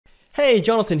Hey,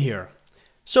 Jonathan here.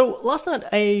 So last night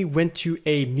I went to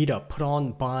a meetup put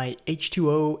on by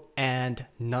H2O and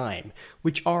Knime,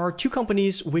 which are two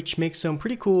companies which make some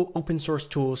pretty cool open source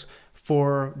tools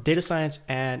for data science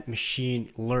and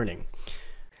machine learning.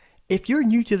 If you're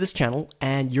new to this channel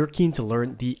and you're keen to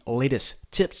learn the latest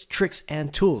tips, tricks,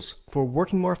 and tools for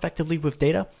working more effectively with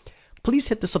data, please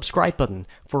hit the subscribe button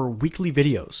for weekly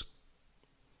videos.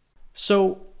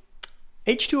 So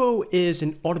H2O is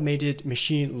an automated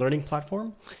machine learning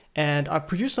platform, and I've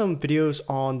produced some videos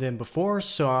on them before,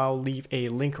 so I'll leave a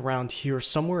link around here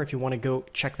somewhere if you want to go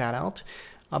check that out.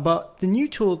 But the new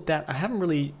tool that I haven't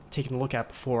really taken a look at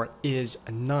before is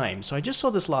Knime. So I just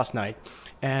saw this last night,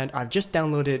 and I've just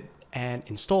downloaded and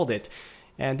installed it,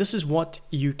 and this is what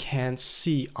you can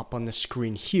see up on the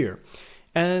screen here.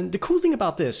 And the cool thing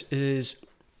about this is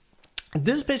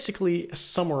this basically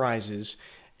summarizes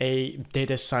a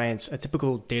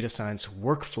typical data science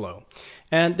workflow.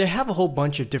 And they have a whole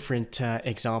bunch of different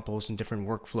examples and different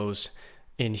workflows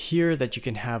in here that you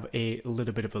can have a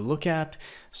little bit of a look at.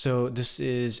 So this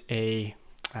is a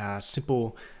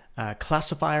simple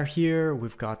classifier here.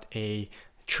 We've got a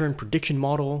churn prediction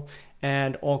model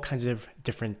and all kinds of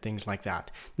different things like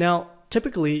that. Now,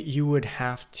 typically you would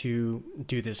have to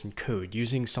do this in code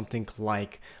using something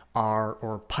like R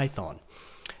or Python.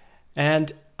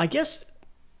 And I guess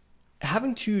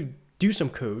having to do some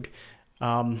code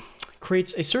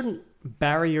creates a certain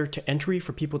barrier to entry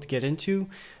for people to get into,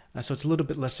 so it's a little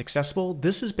bit less accessible.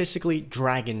 This is basically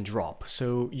drag and drop.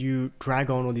 So you drag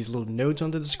on all these little nodes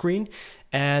onto the screen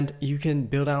and you can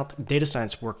build out data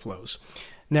science workflows.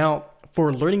 Now,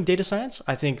 for learning data science,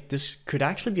 I think this could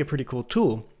actually be a pretty cool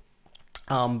tool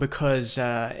because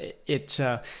it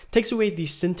takes away the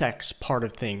syntax part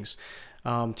of things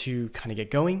to kind of get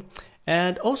going.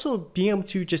 And also being able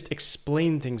to just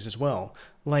explain things as well.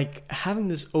 Like having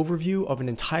this overview of an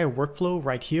entire workflow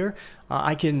right here,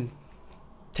 I can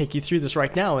take you through this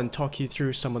right now and talk you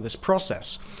through some of this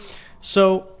process.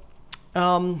 So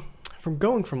from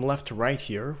going from left to right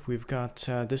here, we've got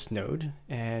this node,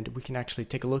 and we can actually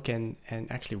take a look and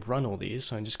actually run all these.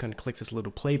 So I'm just going to click this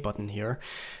little play button here,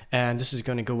 and this is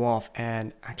going to go off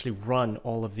and actually run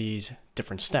all of these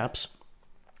different steps.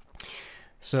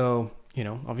 So, you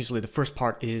know, obviously the first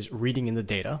part is reading in the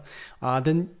data.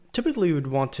 Then typically you would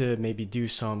want to maybe do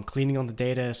some cleaning on the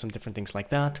data, some different things like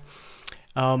that.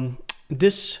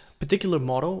 This particular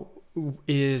model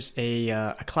is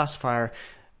a classifier,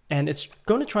 and it's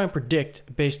going to try and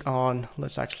predict based on,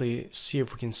 let's actually see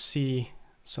if we can see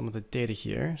some of the data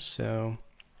here. So,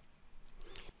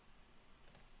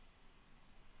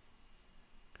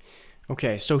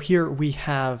 okay, so here we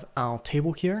have our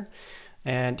table here.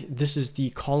 And this is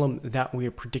the column that we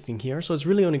are predicting here. So it's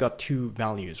really only got two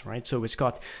values, right? So it's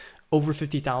got over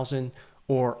 50,000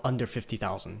 or under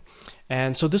 50,000.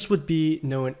 And so this would be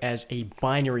known as a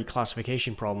binary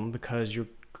classification problem because you're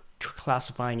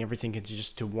classifying everything into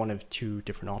just to one of two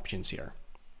different options here,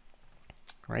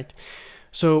 right?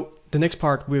 So the next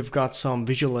part, we've got some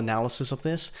visual analysis of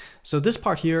this. So this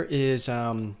part here is,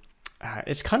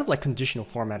 it's kind of like conditional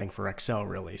formatting for Excel,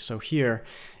 really. So here,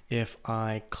 if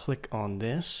I click on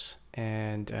this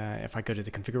and if I go to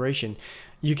the configuration,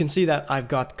 you can see that I've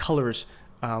got colors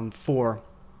for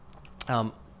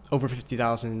over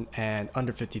 50,000 and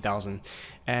under 50,000.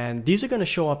 And these are going to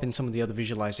show up in some of the other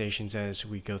visualizations as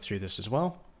we go through this as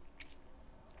well.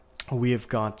 We have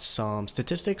got some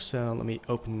statistics, so let me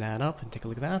open that up and take a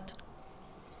look at that.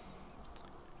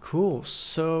 Cool.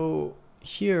 So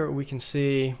here we can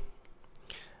see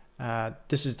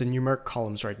this is the numeric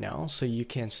columns right now, so you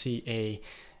can see a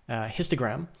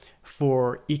histogram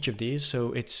for each of these.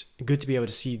 So it's good to be able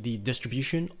to see the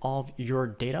distribution of your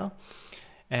data.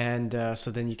 And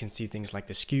so then you can see things like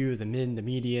the skew, the min, the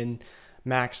median,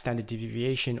 max, standard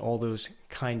deviation, all those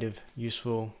kind of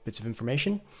useful bits of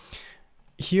information.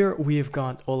 Here we've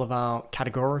got all of our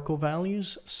categorical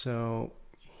values. So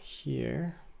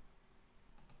here,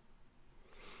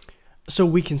 so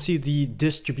we can see the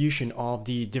distribution of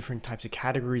the different types of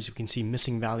categories. We can see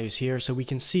missing values here. So we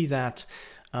can see that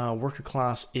worker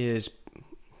class is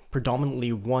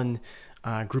predominantly one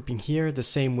grouping here. The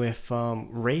same with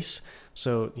race.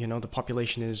 So, you know, the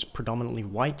population is predominantly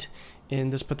white in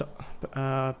this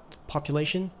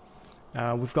population.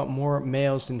 We've got more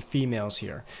males than females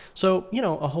here. So, you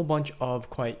know, a whole bunch of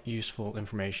quite useful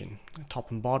information.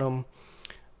 Top and bottom.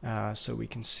 So we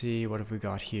can see, what have we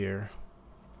got here?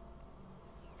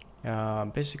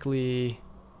 Basically,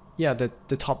 yeah,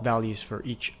 the top values for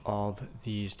each of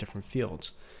these different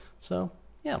fields. So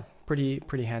yeah,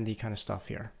 pretty handy kind of stuff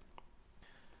here.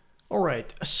 All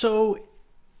right, so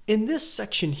in this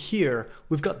section here,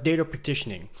 we've got data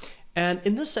partitioning. And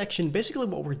in this section, basically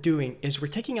what we're doing is we're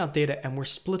taking our data and we're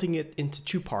splitting it into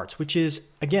two parts, which is,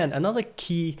 again, another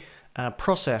key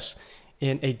process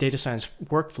in a data science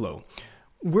workflow.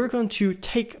 We're going to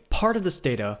take part of this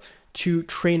data to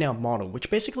train our model, which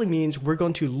basically means we're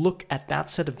going to look at that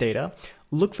set of data,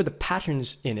 look for the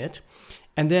patterns in it,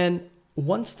 and then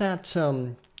once that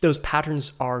those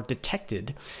patterns are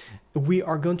detected, we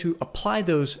are going to apply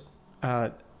those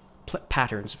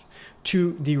patterns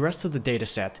to the rest of the data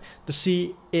set to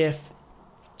see if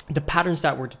the patterns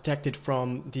that were detected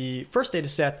from the first data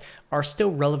set are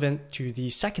still relevant to the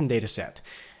second data set.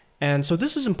 And so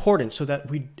this is important so that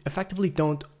we effectively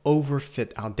don't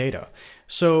overfit our data.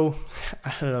 So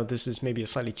I don't know, this is maybe a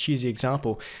slightly cheesy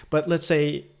example, but let's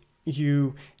say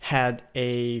you had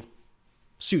a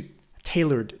suit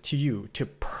tailored to you to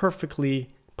perfectly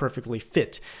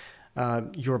fit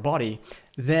your body.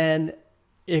 Then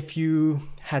if you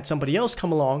had somebody else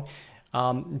come along,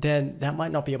 then that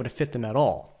might not be able to fit them at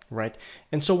all, right?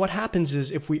 And so what happens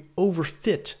is if we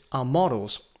overfit our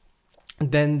models,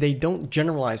 then they don't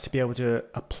generalize to be able to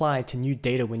apply to new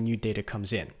data when new data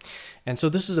comes in. And so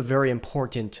this is a very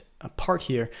important part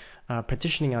here,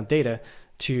 partitioning our data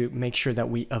to make sure that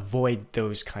we avoid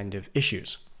those kind of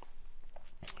issues.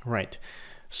 Right.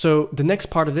 So the next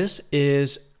part of this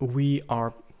is we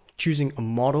are choosing a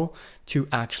model to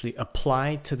actually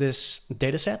apply to this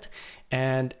data set.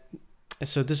 And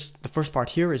so the first part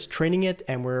here is training it,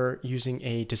 and we're using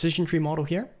a decision tree model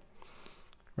here,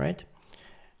 right?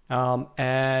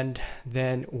 And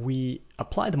then we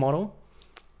apply the model.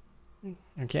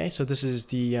 Okay, so this is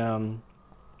the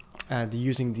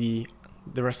using the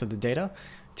rest of the data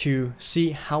to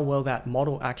see how well that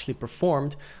model actually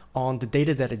performed on the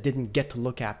data that it didn't get to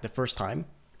look at the first time.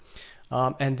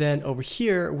 And then over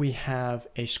here, we have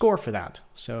a score for that.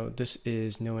 So this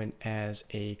is known as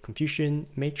a confusion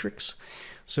matrix.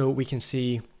 So we can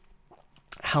see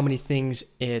how many things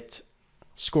it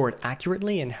scored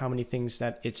accurately and how many things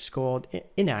that it scored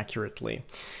inaccurately,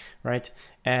 right?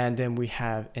 And then we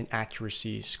have an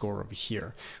accuracy score over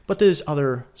here. But there's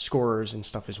other scorers and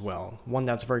stuff as well. One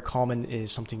that's very common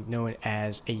is something known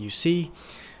as AUC.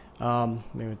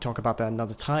 Maybe we'll talk about that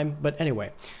another time. But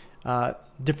anyway,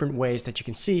 different ways that you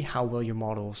can see how well your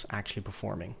model's actually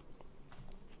performing.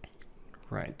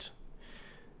 Right.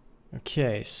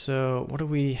 Okay, so what do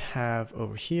we have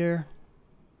over here?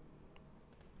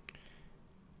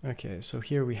 Okay, so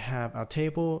here we have our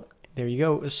table. There you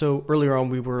go. So earlier on,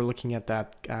 we were looking at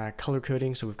that color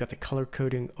coding. So we've got the color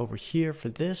coding over here for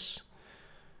this.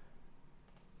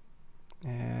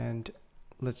 And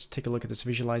let's take a look at this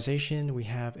visualization. We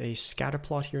have a scatter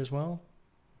plot here as well.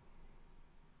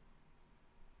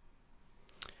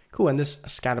 Cool, and this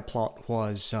scatter plot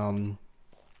was,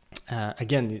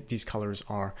 again, these colors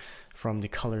are from the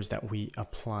colors that we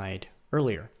applied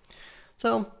earlier.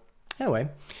 So anyway,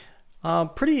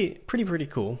 pretty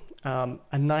cool.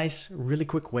 A nice, really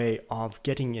quick way of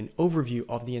getting an overview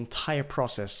of the entire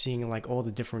process, seeing like all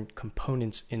the different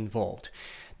components involved.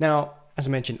 Now, as I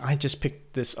mentioned, I just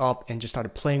picked this up and just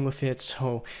started playing with it,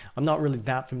 so I'm not really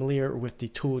that familiar with the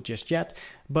tool just yet.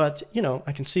 But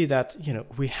I can see that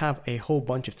we have a whole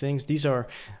bunch of things. These are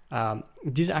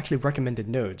actually recommended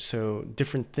nodes, so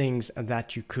different things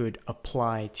that you could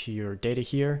apply to your data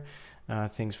here.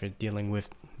 Things for dealing with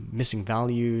missing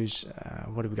values.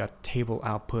 What do we got? Table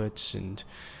outputs and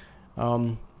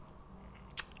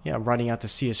writing out the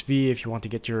CSV if you want to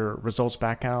get your results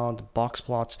back out, box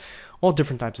plots, all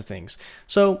different types of things.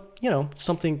 So,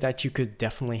 something that you could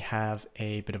definitely have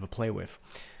a bit of a play with.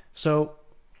 So,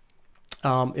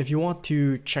 if you want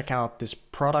to check out this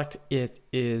product, it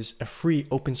is a free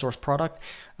open source product.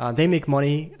 They make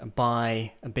money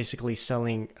by basically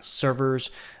selling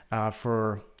servers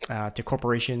to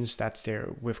corporations. That's there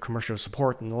with commercial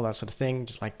support and all that sort of thing,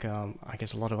 just like I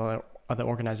guess a lot of other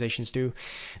organizations do.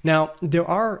 Now, there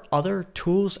are other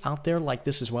tools out there like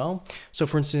this as well. So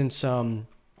for instance,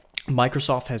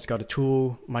 Microsoft has got a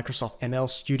tool, Microsoft ML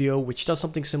Studio, which does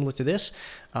something similar to this,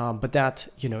 but that,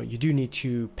 you do need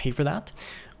to pay for that.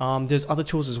 There's other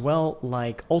tools as well,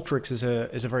 like Ultrix is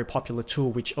a very popular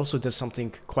tool, which also does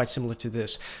something quite similar to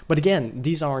this. But again,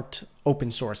 these aren't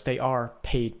open source, they are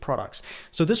paid products.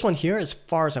 So this one here, as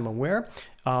far as I'm aware,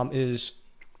 is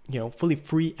fully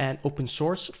free and open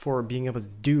source for being able to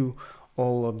do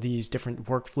all of these different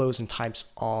workflows and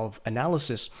types of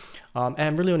analysis,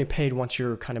 and really only paid once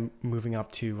you're kind of moving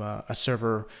up to a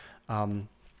server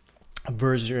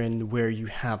version where you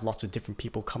have lots of different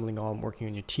people coming on, working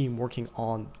on your team, working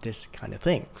on this kind of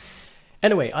thing.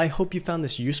 Anyway, I hope you found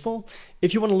this useful.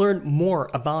 If you want to learn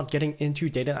more about getting into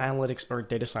data analytics or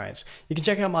data science, you can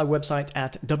check out my website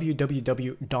at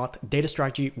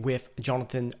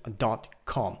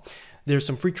www.datastrategywithjonathan.com. There's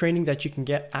some free training that you can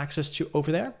get access to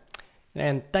over there.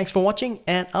 And thanks for watching,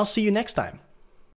 and I'll see you next time.